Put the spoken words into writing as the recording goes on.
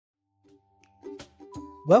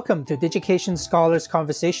Welcome to Digication Scholars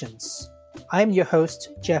Conversations. I'm your host,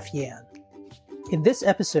 Jeff Yan. In this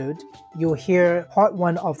episode, you'll hear part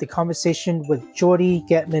one of the conversation with Jordy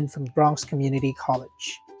Getman from Bronx Community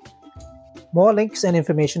College. More links and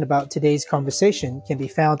information about today's conversation can be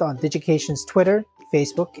found on Digication's Twitter,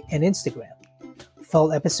 Facebook, and Instagram.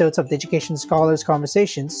 Full episodes of Digication Scholars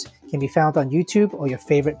Conversations can be found on YouTube or your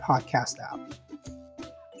favorite podcast app.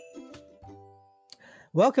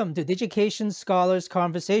 Welcome to Digication Scholars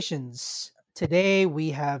Conversations. Today we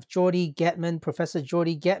have Jordy Getman, Professor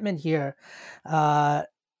Jordy Getman here.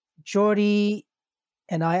 Jordy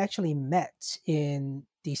and I actually met in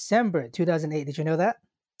December 2008. Did you know that?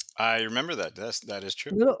 I remember that. That is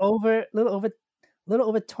true. A little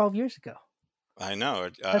over 12 years ago. I know.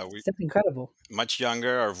 That's incredible. Much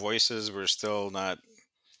younger. Our voices were still not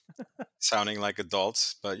sounding like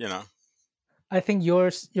adults, but I think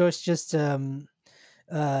yours just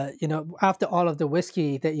after all of the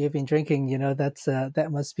whiskey that you've been drinking, that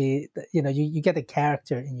must be, you get a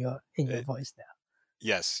character in your voice now.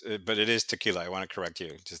 Yes, but it is tequila. I want to correct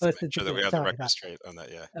you just to make sure that we have the record straight on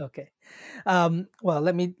that. Yeah. Okay. Well,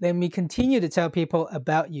 let me continue to tell people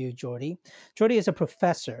about you, Jordy. Jordy is a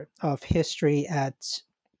professor of history at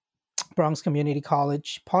Bronx Community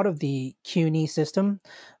College, part of the CUNY system,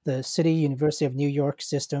 the City University of New York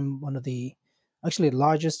system, one of the actually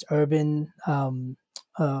largest urban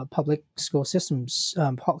public school systems,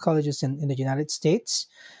 colleges in the United States.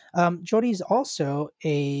 Jordy is also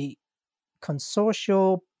a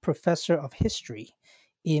consortial professor of history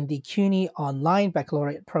in the CUNY Online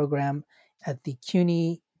Baccalaureate program at the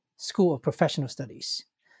CUNY School of Professional Studies.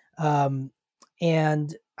 And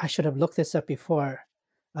I should have looked this up before.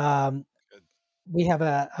 We have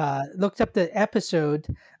looked up the episode.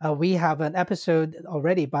 We have an episode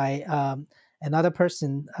already by another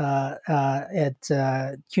person at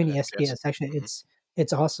CUNY SBS. Actually,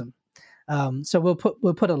 it's awesome. So we'll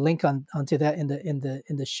put a link onto that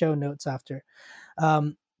in the show notes after.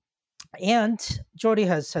 And Jordy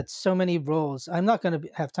has had so many roles. I'm not going to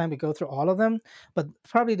have time to go through all of them, but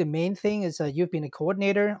probably the main thing is you've been a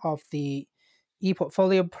coordinator of the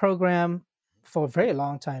ePortfolio program for a very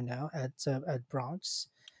long time now at Bronx.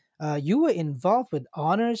 You were involved with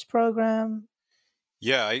honors program.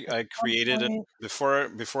 Yeah, I created it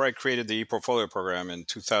before I created the ePortfolio program in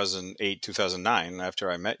 2008, 2009. After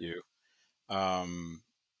I met you,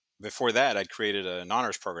 before that, I created an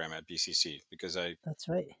honors program at BCC because That's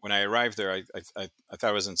right. When I arrived there, I thought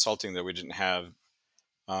it was insulting that we didn't have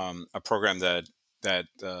a program that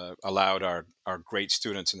allowed our great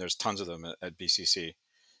students, and there's tons of them at BCC,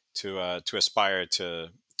 to aspire to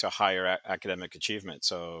higher academic achievement.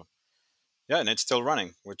 So yeah, and it's still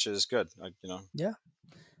running, which is good. Yeah,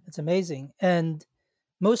 it's amazing. And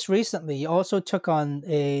most recently, you also took on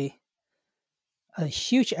a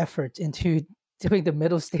huge effort into doing the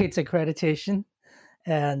Middle States accreditation,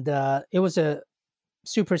 and it was a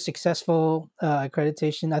super successful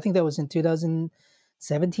accreditation. I think that was in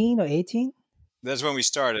 2017 or 18. That's when we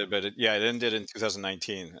started, but it ended in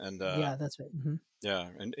 2019. And Yeah, that's right. Mm-hmm. Yeah,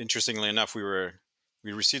 and interestingly enough, we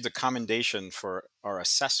received a commendation for our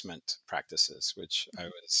assessment practices, which I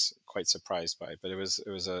was quite surprised by. But it was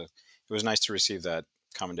nice to receive that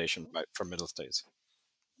commendation from Middle States.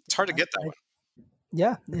 It's hard to get that one.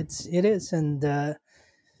 Yeah, it is, and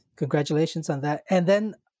congratulations on that. And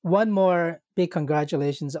then one more big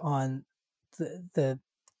congratulations on the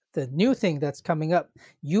new thing that's coming up.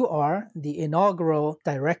 You are the inaugural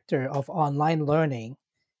director of online learning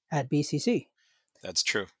at BCC. That's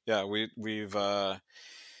true. Yeah, we've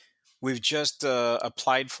just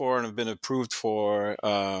applied for and have been approved for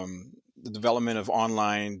the development of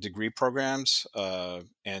online degree programs,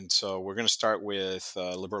 and so we're going to start with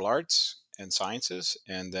liberal arts and sciences,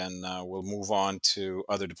 and then we'll move on to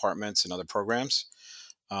other departments and other programs.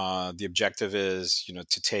 The objective is,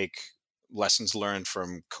 to take lessons learned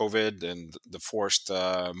from COVID and the forced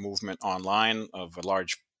movement online of a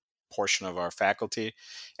large portion of our faculty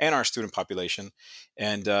and our student population,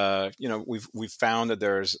 and we've found that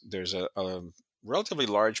there's a relatively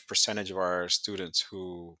large percentage of our students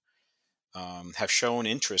who have shown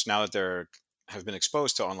interest now that have been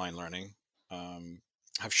exposed to online learning,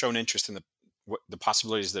 have shown interest in the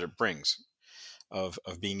possibilities that it brings of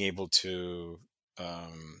being able to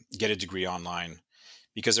get a degree online,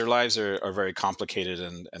 because their lives are very complicated,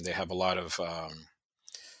 and they have a lot of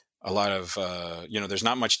there's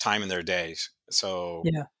not much time in their days. So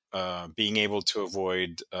being able to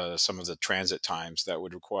avoid some of the transit times that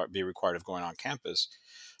would be required of going on campus.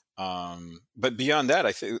 But beyond that,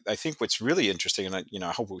 I think what's really interesting, and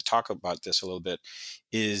I hope we talk about this a little bit,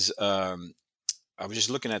 is I was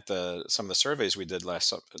just looking at the some of the surveys we did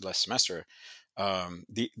last semester.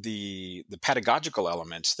 The pedagogical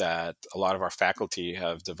elements that a lot of our faculty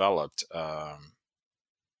have developed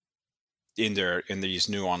in these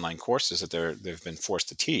new online courses that they've been forced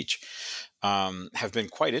to teach have been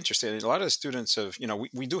quite interesting. And a lot of the students have,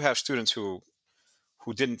 we do have students who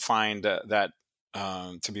didn't find that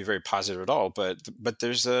to be very positive at all. But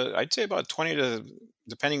there's I'd say about 20 to,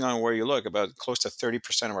 depending on where you look, about close to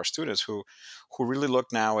 30% of our students who really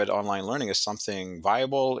look now at online learning as something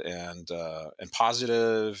viable and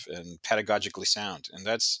positive and pedagogically sound. And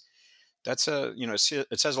that's a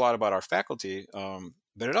it says a lot about our faculty.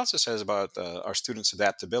 But it also says about our students'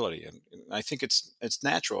 adaptability, and I think it's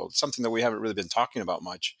natural. It's something that we haven't really been talking about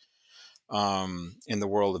much in the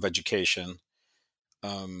world of education.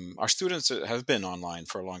 Our students have been online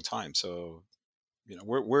for a long time, so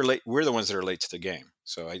we're late. We're the ones that are late to the game.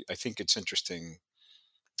 So I think it's interesting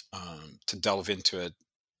to delve into it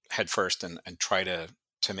head first and try to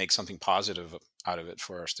make something positive out of it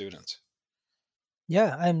for our students.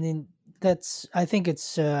 Yeah, I mean, I think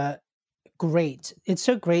it's great. It's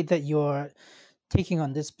so great that you're taking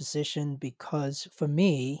on this position, because for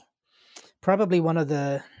me, probably one of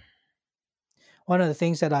the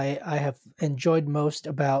things that I have enjoyed most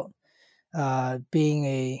about being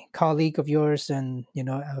a colleague of yours and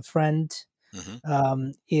a friend,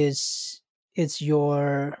 Hmm. is it's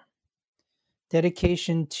your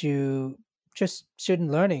dedication to just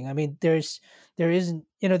student learning. I mean, there isn't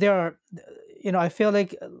there are I feel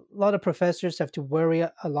like a lot of professors have to worry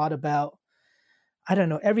a lot about, I don't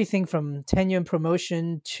know, everything from tenure and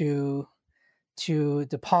promotion to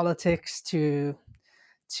the politics to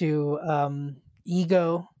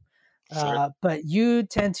ego. Sure. But you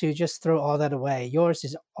tend to just throw all that away. Yours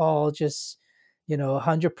is all just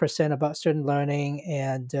 100% about student learning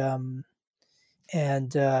and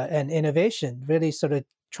innovation. Really, sort of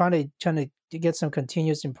trying to get some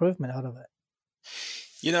continuous improvement out of it.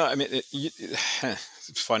 I mean,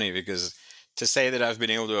 it's funny because to say that I've been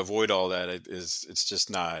able to avoid all that it's just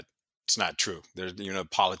not. It's not true. There's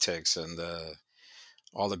politics and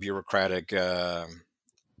all the bureaucratic uh,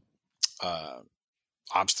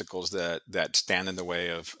 obstacles that stand in the way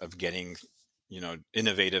of getting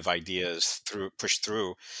innovative ideas pushed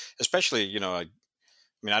through. Especially I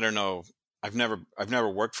mean, I don't know. I've never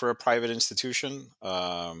worked for a private institution,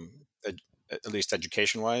 at least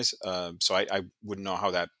education wise. So I wouldn't know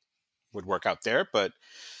how that would work out there. But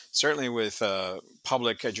certainly with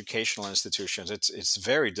public educational institutions, it's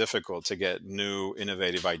very difficult to get new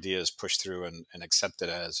innovative ideas pushed through and accepted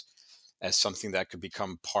as something that could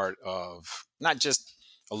become part of not just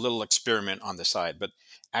a little experiment on the side, but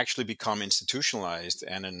actually become institutionalized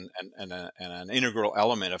and an integral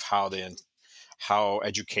element of how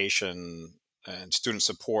education and student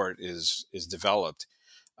support is developed.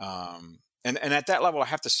 And at that level, I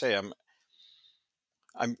have to say,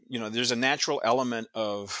 there's a natural element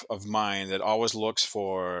of mine that always looks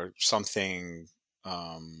for something,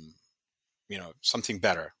 um, something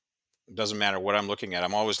better. It doesn't matter what I'm looking at.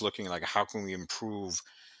 I'm always looking like, how can we improve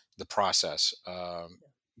the process,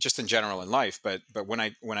 just in general in life. But when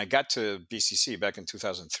I got to BCC back in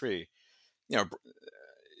 2003, you know,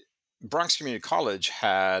 Bronx Community College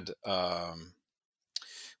had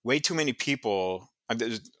way too many people.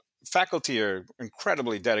 Faculty are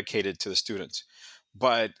incredibly dedicated to the students,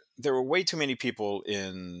 but there were way too many people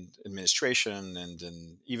in administration and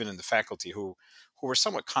even in the faculty who were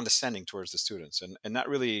somewhat condescending towards the students and not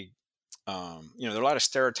really. There are a lot of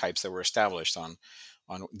stereotypes that were established on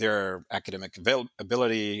their academic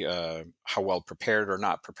ability, how well prepared or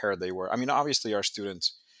not prepared they were. I mean, obviously, our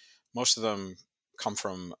students, most of them come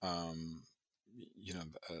from you know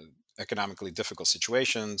uh, economically difficult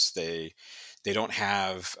situations. They don't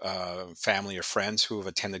have family or friends who have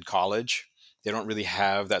attended college. They don't really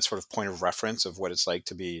have that sort of point of reference of what it's like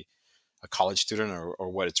to be a college student or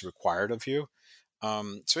what it's required of you.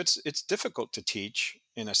 So it's difficult to teach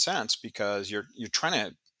in a sense because you're trying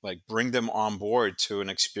to like bring them on board to an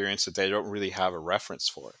experience that they don't really have a reference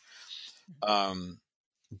for. Um,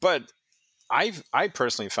 but I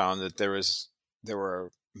personally found that there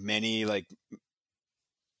were many like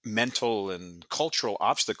mental and cultural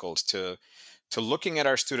obstacles to looking at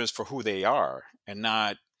our students for who they are and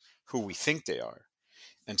not who we think they are.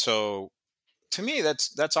 And so to me,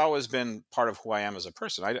 that's always been part of who I am as a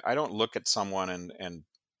person. I don't look at someone and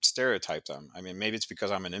stereotype them. I mean, maybe it's because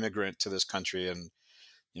I'm an immigrant to this country and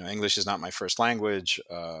English is not my first language.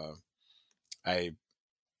 I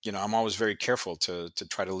I'm always very careful to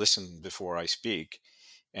try to listen before I speak.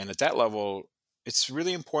 And at that level, it's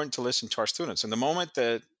really important to listen to our students. And the moment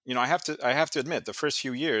that I have to admit, the first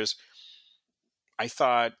few years, I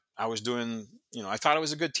thought I was doing, I thought I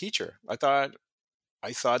was a good teacher. I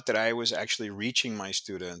thought that I was actually reaching my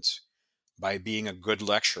students by being a good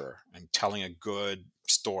lecturer and telling a good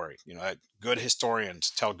story. Good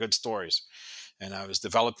historians tell good stories, and I was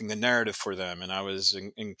developing the narrative for them, and I was,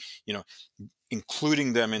 you know,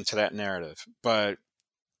 including them into that narrative. But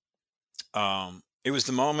it was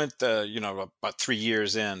the moment, about 3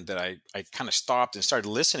 years in, that I kind of stopped and started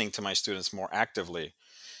listening to my students more actively.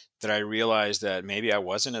 That I realized that maybe I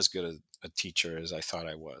wasn't as good a teacher as I thought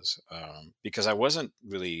I was, because I wasn't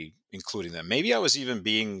really including them. Maybe I was even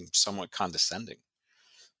being somewhat condescending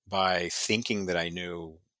by thinking that I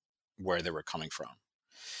knew where they were coming from.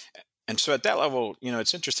 And so at that level,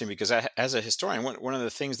 it's interesting because as a historian, one of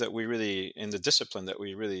the things that we really, in the discipline, that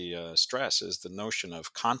we really stress is the notion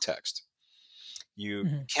of context. You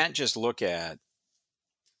Mhm. can't just look at,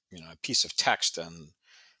 a piece of text and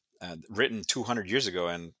written 200 years ago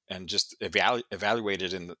and just evaluate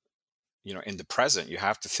it in the present. You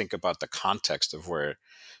have to think about the context of where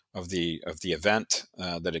of the event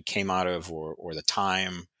that it came out of, or the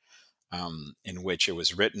time in which it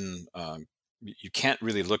was written. You can't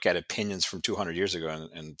really look at opinions from 200 years ago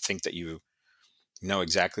and think that you know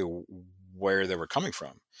exactly where they were coming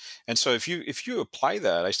from. And so if you apply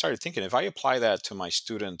that, I started thinking, if I apply that to my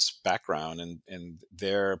students' background and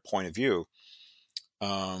their point of view,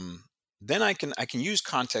 um, then I can use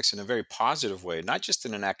context in a very positive way, not just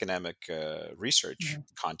in an academic research Mhm.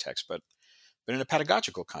 context, but in a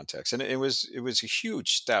pedagogical context. And it was a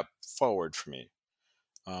huge step forward for me.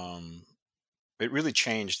 Um, it really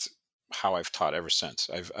changed how I've taught ever since.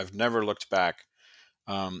 I've never looked back.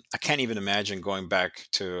 I can't even imagine going back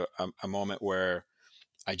to a moment where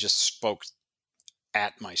I just spoke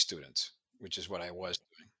at my students, which is what I was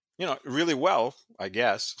doing. Really well, I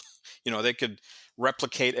guess. They could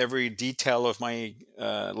replicate every detail of my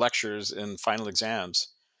lectures and final exams,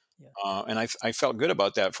 Yeah. and I felt good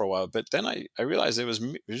about that for a while. But then I realized it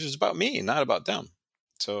was about me, not about them.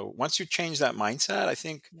 So once you change that mindset, I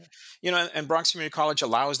think, Yeah. and Bronx Community College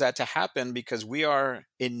allows that to happen because we are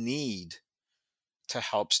in need to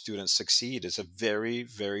help students succeed. It's a very,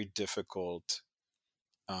 very difficult.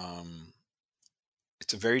 Um,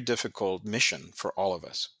 it's a very difficult mission for all of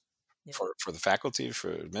us, Yeah. for the faculty,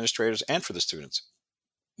 for administrators, and for the students.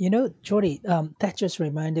 Jordy, that just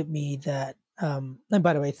reminded me that, and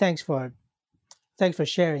by the way, thanks for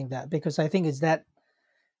sharing that, because I think is that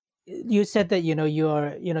you said that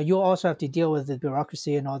you also have to deal with the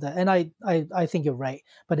bureaucracy and all that, and I think you're right,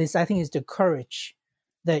 but I think it's the courage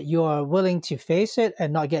that you are willing to face it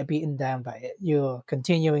and not get beaten down by it. You're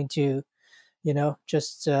continuing to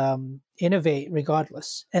just innovate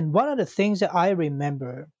regardless. And one of the things that I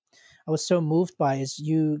remember I was so moved by is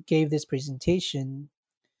you gave this presentation.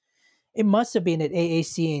 It must have been at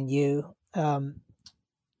AAC and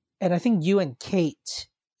and I think you and Kate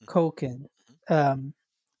Mhm. Koken, um,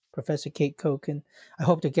 Professor Kate Koken. I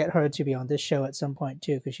hope to get her to be on this show at some point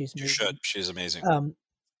too, because she's You should. amazing. She's amazing. Um,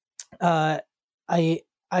 uh, I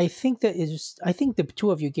I think I think the two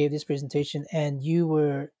of you gave this presentation, and you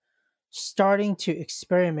were starting to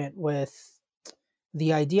experiment with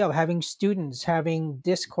the idea of having students having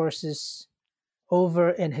discourses over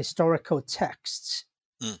in historical texts,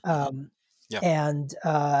 Mm-hmm. um, Yeah. and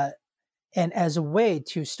and as a way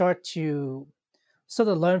to start to sort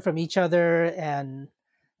of learn from each other, and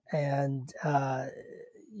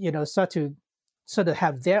start to sort of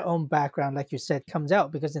have their own background, like you said, comes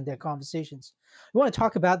out because in their conversations. You want to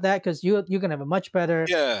talk about that because you're going to have a much better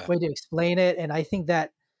Yeah. way to explain it, and I think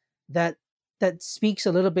that that speaks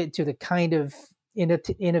a little bit to the kind of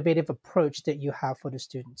innovative approach that you have for the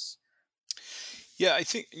students. Yeah. I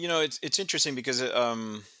think it's interesting because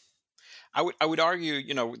I would argue,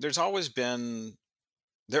 there's always been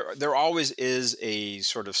there always is a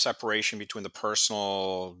sort of separation between the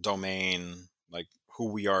personal domain, like who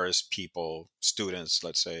we are as people, students,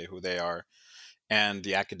 let's say, who they are, and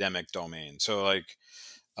the academic domain. So like,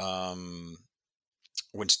 um,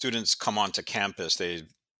 when students come onto campus, they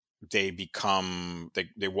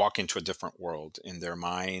walk into a different world in their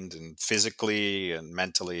mind and physically and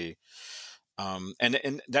mentally.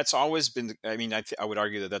 And that's always been, I mean, I would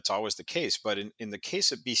argue that that's always the case. But in the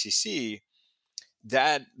case of BCC,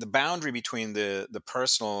 that the boundary between the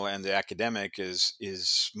personal and the academic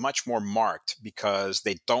is much more marked because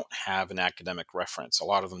they don't have an academic reference. A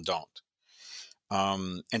lot of them don't.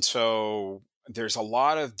 And so there's a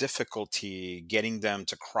lot of difficulty getting them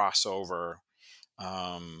to cross over.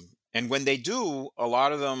 And when they do, a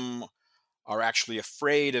lot of them are actually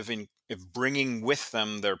afraid of bringing with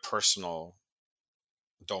them their personal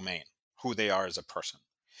domain, who they are as a person.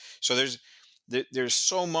 So there's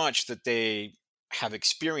so much that they have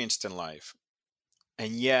experienced in life,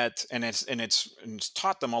 and yet, and it's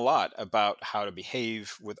taught them a lot about how to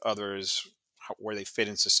behave with others, where they fit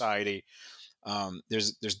in society.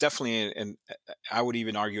 There's definitely I would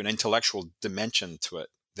even argue, an intellectual dimension to it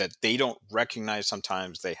that they don't recognize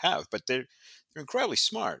sometimes they have, but they're incredibly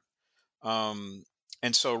smart. Um,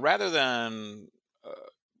 and so rather than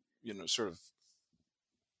sort of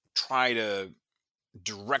try to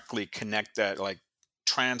directly connect that, like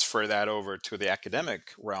transfer that over to the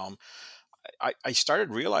academic realm, I started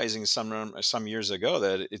realizing some years ago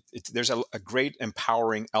that there's a great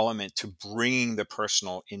empowering element to bringing the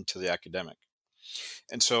personal into the academic.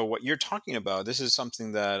 And so what you're talking about, this is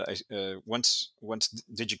something that once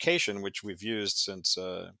Digication, which we've used since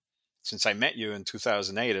I met you in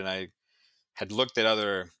 2008, and I had looked at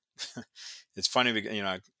other. It's funny because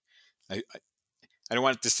I, I don't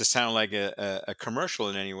want this to sound like a commercial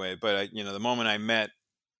in any way, but the moment I met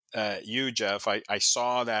you, Jeff, I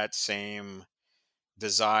saw that same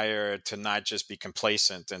desire to not just be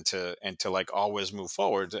complacent and to like always move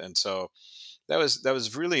forward. And so that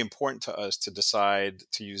was really important to us to decide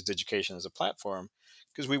to use Digication as a platform,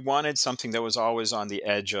 because we wanted something that was always on the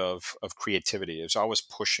edge of creativity. It was always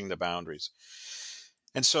pushing the boundaries.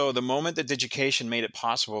 And so the moment that Digication made it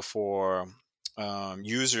possible for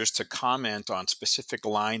users to comment on specific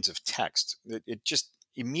lines of text, it just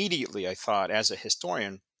immediately, I thought, as a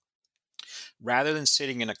historian, rather than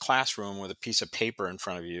sitting in a classroom with a piece of paper in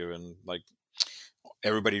front of you and like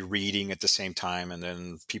everybody reading at the same time, and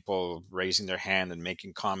then people raising their hand and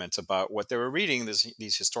making comments about what they were reading,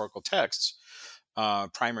 these historical texts,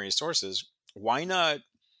 primary sources, why not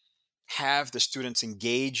have the students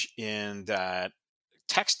engage in that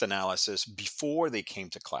text analysis before they came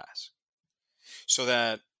to class, so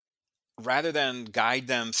that rather than guide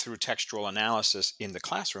them through textual analysis in the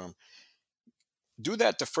classroom, do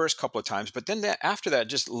that the first couple of times, but then after that,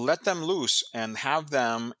 just let them loose and have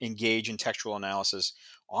them engage in textual analysis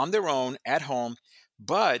on their own at home,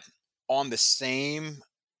 but on the same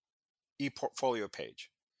ePortfolio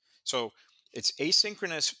page. So it's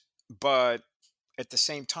asynchronous, but at the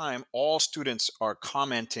same time, all students are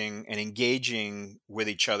commenting and engaging with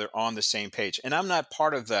each other on the same page. And I'm not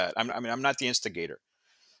part of that. I'm not the instigator.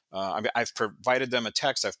 I've provided them a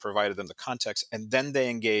text, I've provided them the context, and then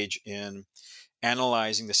they engage in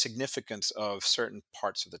analyzing the significance of certain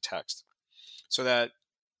parts of the text, so that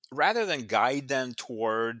rather than guide them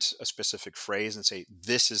towards a specific phrase and say,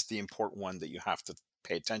 this is the important one that you have to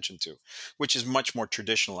pay attention to, which is much more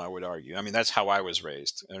traditional, I would argue. I mean, that's how I was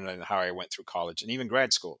raised and how I went through college and even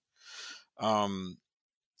grad school. Um,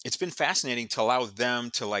 it's been fascinating to allow them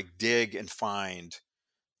to like dig and find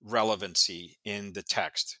relevancy in the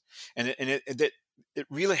text. And it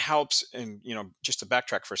really helps, and just to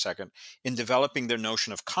backtrack for a second, in developing their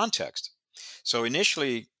notion of context. So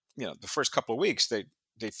initially, the first couple of weeks, they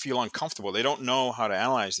feel uncomfortable. They don't know how to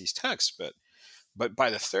analyze these texts, but by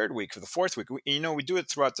the third week or the fourth week, we do it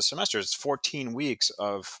throughout the semester. It's 14 weeks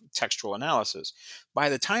of textual analysis. By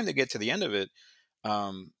the time they get to the end of it,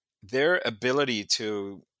 their ability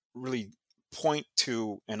to really point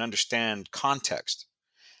to and understand context,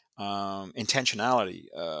 intentionality,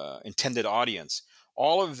 intended audience,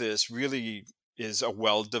 all of this really is a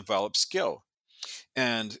well-developed skill.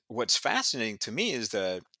 And what's fascinating to me is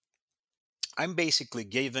that I'm basically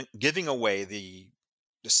giving away the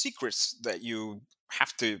secrets that you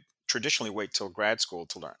have to traditionally wait till grad school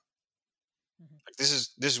to learn. Mhm. Like this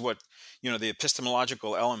is what the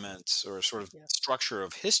epistemological elements or sort of Yeah. structure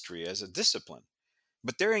of history as a discipline,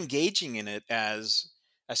 but they're engaging in it as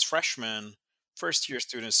freshmen, first year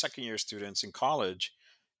students, second year students in college,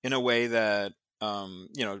 in a way that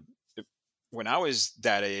it- when I was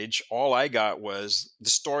that age, all I got was the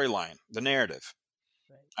storyline, the narrative.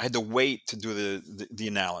 Right. I had to wait to do the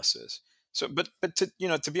analysis. So, but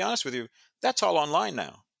to be honest with you, that's all online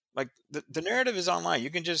now. Like the narrative is online. You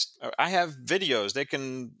can just I have videos. They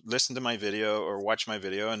can listen to my video or watch my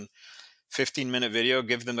video, and 15-minute video,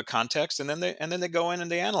 give them the context, and then they go in and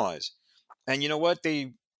they analyze. And you know what?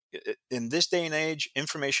 In this day and age,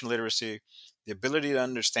 information literacy, the ability to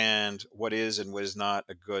understand what is and what is not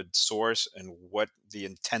a good source and what the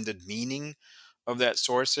intended meaning of that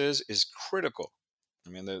source is critical. I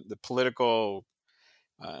mean, the political,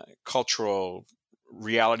 cultural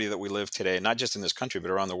reality that we live today, not just in this country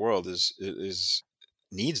but around the world, is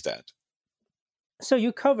needs that. So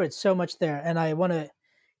you covered so much there, and I want to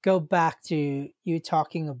go back to you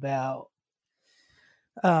talking about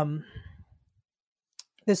um,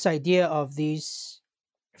 this idea of these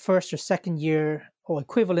first or second year, or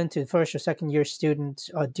equivalent to first or second year students,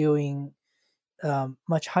 are doing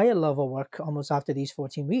much higher level work almost after these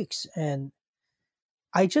 14 weeks. And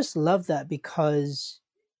I just love that because,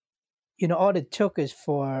 all it took is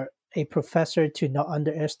for a professor to not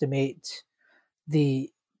underestimate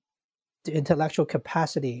the the intellectual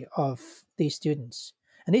capacity of these students.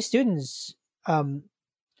 And these students, um,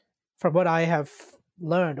 from what I have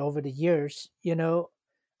learned over the years,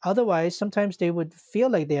 otherwise sometimes they would feel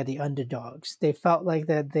like they're the underdogs. They felt like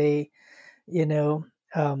that you know,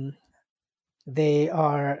 um, they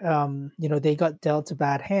are, they got dealt a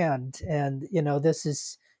bad hand, and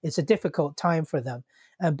it's a difficult time for them.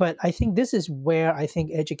 But I think this is where I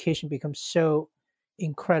think education becomes so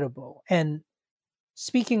incredible. And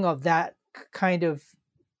speaking of that kind of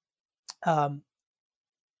um,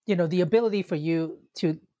 the ability for you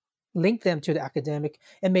to link them to the academic,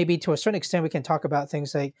 and maybe to a certain extent we can talk about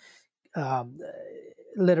things like um,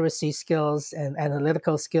 literacy skills and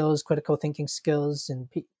analytical skills, critical thinking skills, and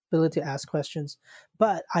ability to ask questions.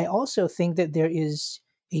 But I also think that there is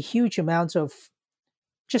a huge amount of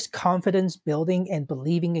just confidence building and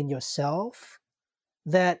believing in yourself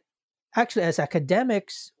that actually as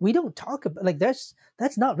academics we don't talk about. Like that's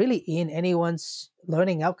not really in anyone's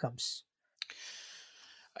learning outcomes.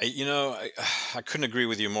 I couldn't agree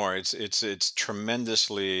with you more. It's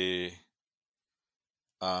tremendously.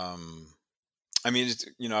 Um, I mean,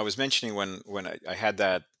 I was mentioning when I had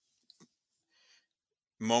that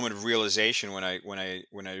moment of realization when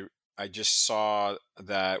I just saw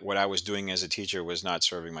that what I was doing as a teacher was not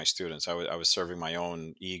serving my students. I was serving my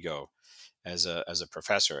own ego as a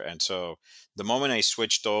professor. And so the moment I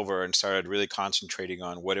switched over and started really concentrating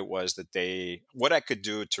on what it was what I could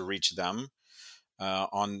do to reach them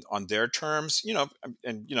on their terms,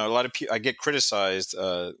 and a lot of people, I get criticized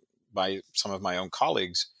by some of my own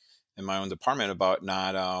colleagues in my own department about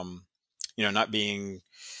not being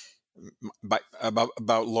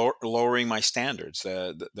about lowering my standards.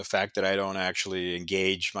 The fact that I don't actually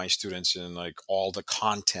engage my students in like all the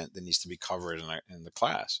content that needs to be covered in the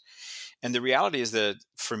class. And the reality is that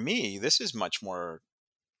for me, this is much more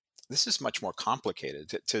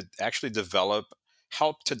complicated to actually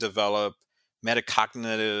help to develop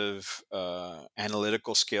metacognitive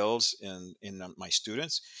analytical skills in my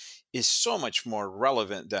students is so much more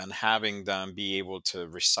relevant than having them be able to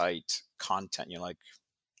recite content, like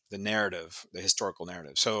the narrative, the historical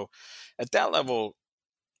narrative. So at that level,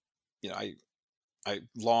 I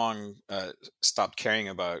long stopped caring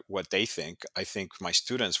about what they think. I think my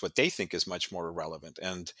students, what they think is much more relevant.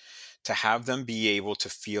 And to have them be able to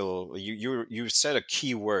feel, you said a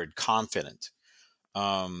key word, confident.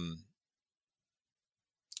 Um,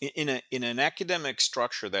 in an academic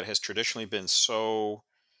structure that has traditionally been so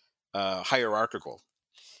hierarchical,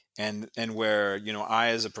 and where I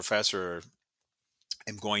as a professor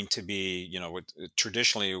am going to be, what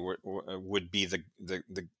traditionally would be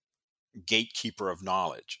the gatekeeper of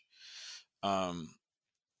knowledge. Um,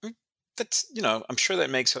 that's I'm sure that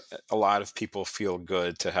makes a lot of people feel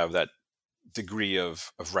good to have that degree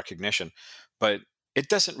of recognition, but it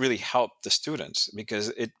doesn't really help the students because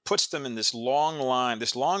it puts them in this long line,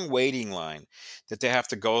 this long waiting line that they have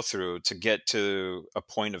to go through to get to a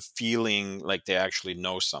point of feeling like they actually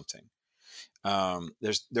know something.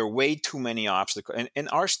 There are way too many obstacles, and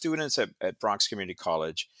our students at Bronx Community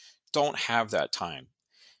College don't have that time.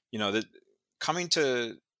 That coming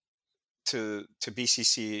to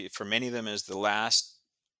BCC for many of them is the last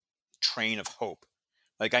train of hope.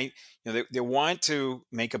 Like they want to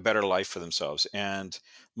make a better life for themselves, and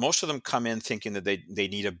most of them come in thinking that they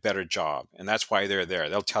need a better job, and that's why they're there.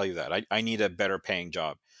 They'll tell you that I need a better paying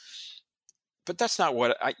job, but that's not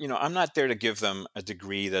what I'm not there to give them a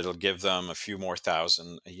degree that'll give them a few more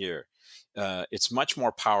thousand a year. It's much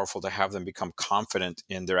more powerful to have them become confident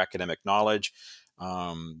in their academic knowledge,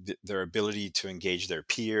 their ability to engage their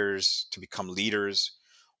peers, to become leaders.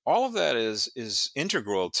 All of that is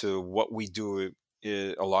integral to what we do.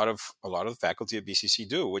 A lot of the faculty at BCC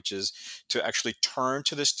do, which is to actually turn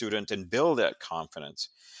to the student and build that confidence.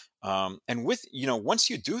 And once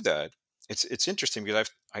you do that, it's interesting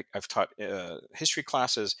because I've taught history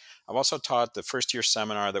classes. I've also taught the first year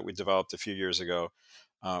seminar that we developed a few years ago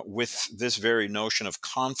with this very notion of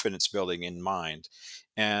confidence building in mind.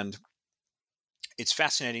 And it's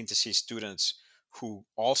fascinating to see students who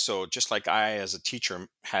also, just like I as a teacher,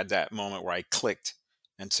 had that moment where I clicked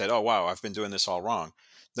and said, "Oh wow, I've been doing this all wrong."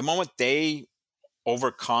 The moment they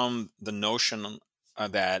overcome the notion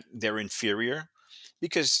that they're inferior,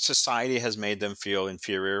 because society has made them feel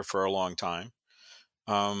inferior for a long time.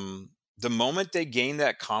 The moment they gain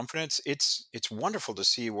that confidence, it's wonderful to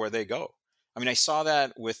see where they go. I mean, I saw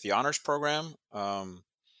that with the honors program.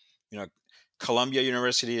 You know, Columbia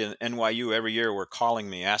University and NYU every year were calling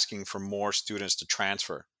me asking for more students to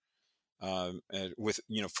transfer with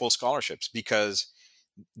full scholarships, because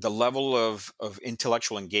the level of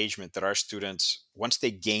intellectual engagement that our students, once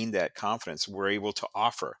they gain that confidence, we're able to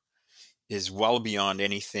offer is well beyond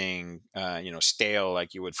anything stale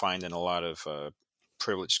like you would find in a lot of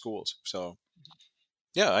privileged schools. So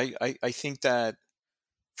yeah, I think that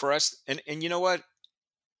for us, and you know what,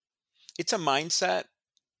 it's a mindset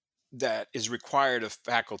that is required of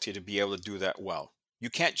faculty to be able to do that well. You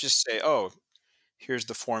can't just say, "Oh, here's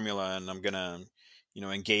the formula, and I'm gonna,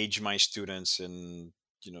 engage my students in,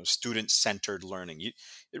 student-centered learning."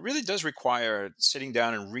 It really does require sitting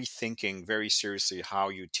down and rethinking very seriously how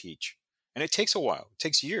you teach, and it takes a while. It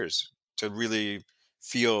takes years to really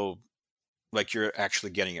feel like you're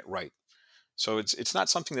actually getting it right. So it's not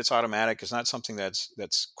something that's automatic. It's not something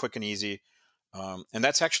that's quick and easy. And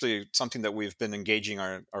that's actually something that we've been engaging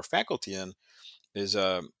our faculty in is,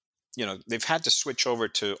 they've had to switch over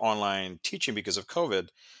to online teaching because of COVID,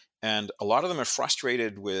 and a lot of them are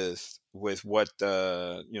frustrated with what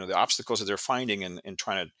the obstacles that they're finding in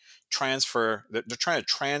trying to transfer. They're trying to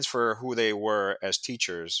transfer who they were as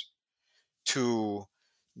teachers to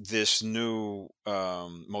this new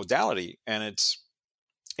modality, and it's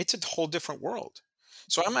a whole different world.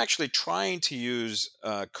 So I'm actually trying to use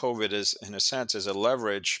COVID as, in a sense, as a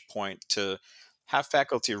leverage point to have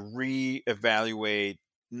faculty reevaluate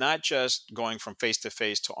not just going from face to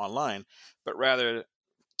face to online, but rather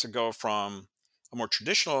to go from a more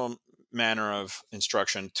traditional manner of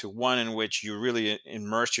instruction to one in which you really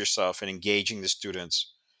immerse yourself in engaging the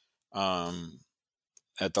students um,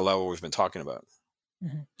 at the level we've been talking about.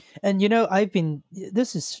 Mhm. And I've been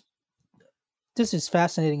this is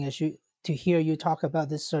fascinating as you to hear you talk about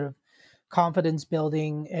this sort of confidence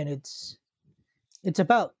building, and it's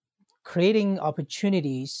about creating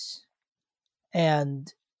opportunities.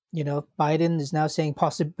 And Biden is now saying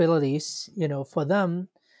possibilities, for them,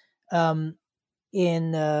 um,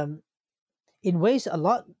 in in ways a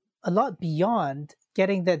lot beyond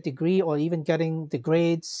getting that degree or even getting the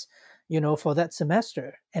grades, for that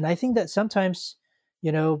semester. And I think that sometimes,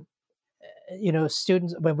 you know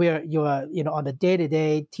students, when you are on a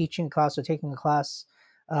day-to-day teaching class or taking a class,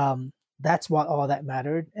 that's what all that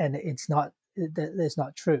mattered, and it's not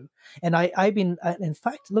true. And I've been, in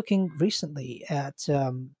fact, looking recently at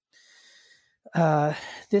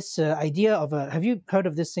this idea of a have you heard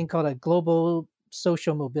of this thing called a global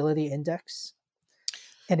social mobility index?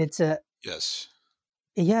 And it's a Yes.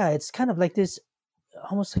 yeah, it's kind of like this,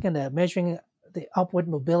 almost like measuring the upward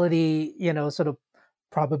mobility, sort of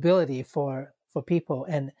probability for people.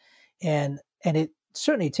 And it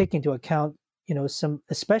certainly take into account, some,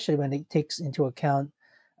 especially when it takes into account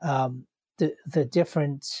the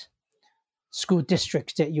different school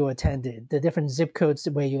districts that you attended, the different zip codes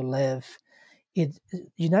where you live. it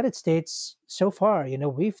United States so far,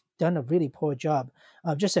 we've done a really poor job.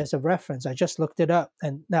 Just as a reference, I just looked it up,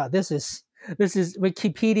 and now this is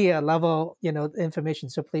Wikipedia level, information.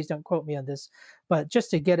 So please don't quote me on this, but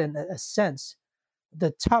just to get a sense,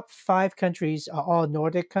 the top five countries are all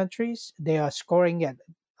Nordic countries. They are scoring at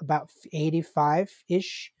about 85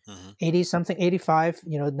 ish, Hmm. 80 something, 85.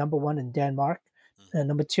 Number one in Denmark, and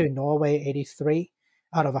number two Norway, 83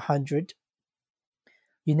 out of 100.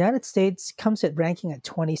 United States comes at ranking at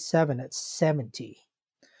 27 at 70.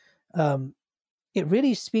 Um, it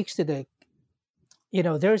really speaks to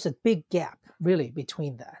there's a big gap really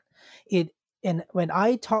between that. It and when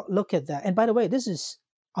I look at that, and by the way, this is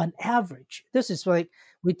on average. This is like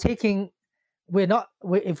we're taking, we're not,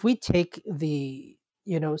 if we take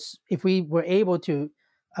if we were able to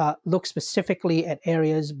look specifically at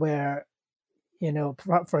areas where,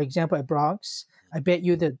 for example, at Bronx, I bet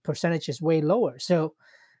you the percentage is way lower. So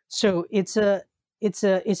it's a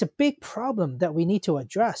big problem that we need to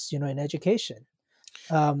address, in education.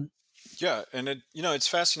 Um, Yeah, and it's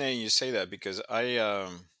fascinating you say that, because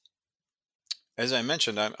as I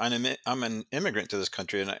mentioned, I'm an immigrant to this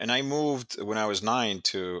country, and I moved when I was 9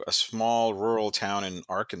 to a small rural town in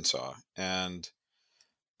Arkansas, and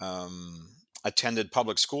attended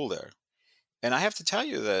public school there. And I have to tell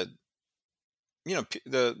you that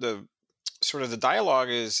the sort of the dialogue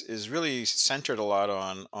is really centered a lot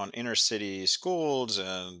on inner city schools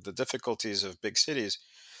and the difficulties of big cities.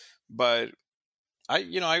 But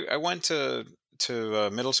I went to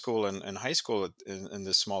middle school and high school in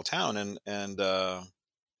this small town, and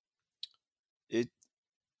it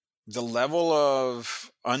the level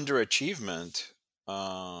of underachievement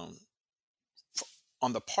um,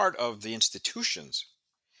 on the part of the institutions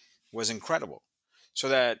was incredible. So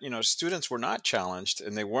that students were not challenged,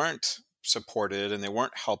 and they weren't supported, and they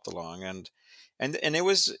weren't helped along, and it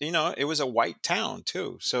was it was a white town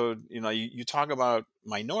too. So you talk about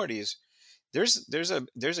minorities. there's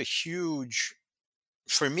a huge,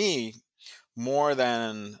 for me, more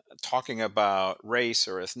than talking about race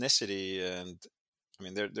or ethnicity, and I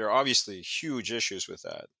mean there are obviously huge issues with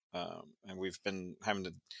that, and we've been having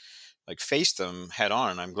to like face them head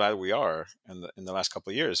on, and I'm glad we are in the last couple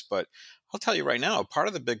of years. But I'll tell you right now, part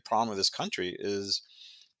of the big problem with this country is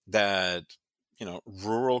that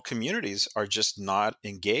rural communities are just not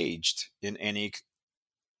engaged in any.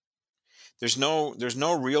 There's no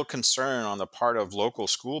real concern on the part of local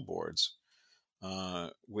school boards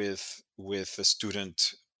with the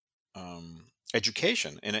student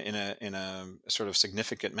education in a sort of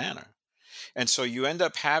significant manner, and so you end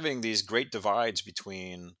up having these great divides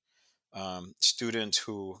between students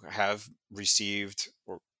who have received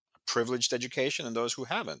or privileged education and those who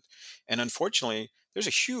haven't. And unfortunately, there's a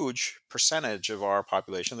huge percentage of our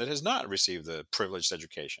population that has not received the privileged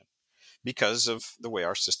education because of the way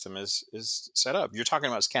our system is set up. You're talking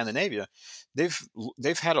about Scandinavia.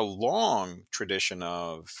 They've had a long tradition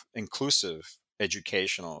of inclusive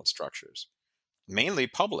educational structures, mainly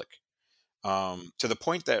public, to the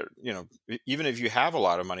point that even if you have a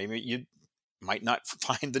lot of money, you might not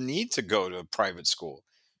find the need to go to a private school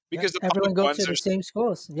Yep. because the Everyone public goes ones to the are, same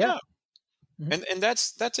schools. Yeah. yeah, Mhm. and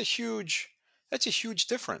that's a huge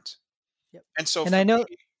difference. Yep. And so And for I me, know.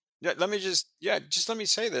 just let me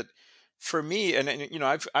say that for me, and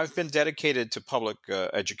I've been dedicated to public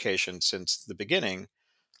education since the beginning,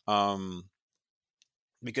 um,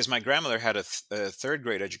 because my grandmother had a third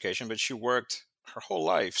grade education, but she worked her whole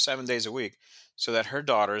life 7 days a week so that her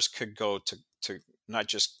daughters could go to not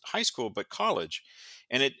just high school but college.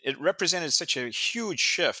 And it represented such a huge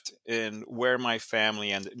shift in where my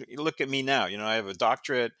family, and look at me now, I have a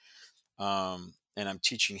doctorate, and I'm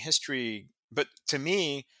teaching history. But to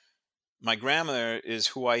me, my grandmother is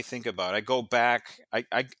who I think about. I go back.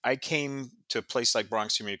 I came to a place like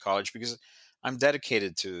Bronx Community College because I'm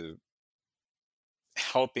dedicated to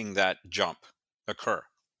helping that jump occur.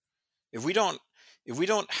 If we don't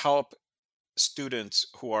help students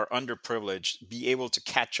who are underprivileged be able to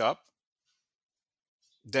catch up,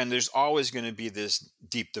 then there's always going to be this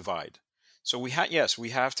deep divide. So we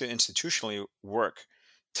have to institutionally work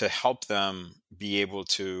to help them be able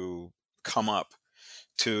to come up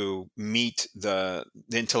to meet the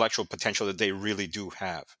intellectual potential that they really do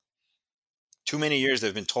have. Too many years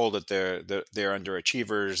they've been told that they're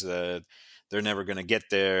underachievers, that they're never going to get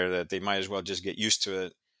there, that they might as well just get used to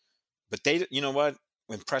it. But what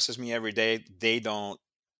impresses me every day, they don't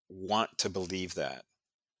want to believe that,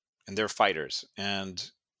 and they're fighters.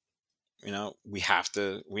 And we have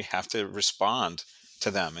to respond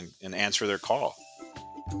to them and answer their call.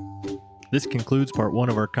 This concludes part 1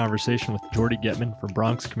 of our conversation with Jordy Getman from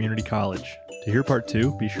Bronx Community College. To hear part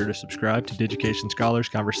 2, be sure to subscribe to Digication Scholars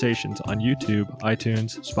Conversations on YouTube,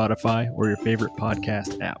 iTunes, Spotify, or your favorite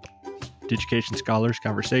podcast app. Digication Scholars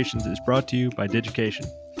Conversations is brought to you by Digication,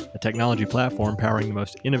 a technology platform powering the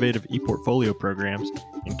most innovative e-portfolio programs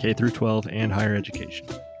in K-12 and higher education.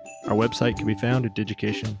 Our website can be found at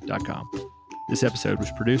digication.com. This episode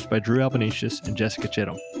was produced by Drew Albanesius and Jessica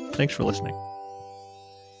Chittum. Thanks for listening.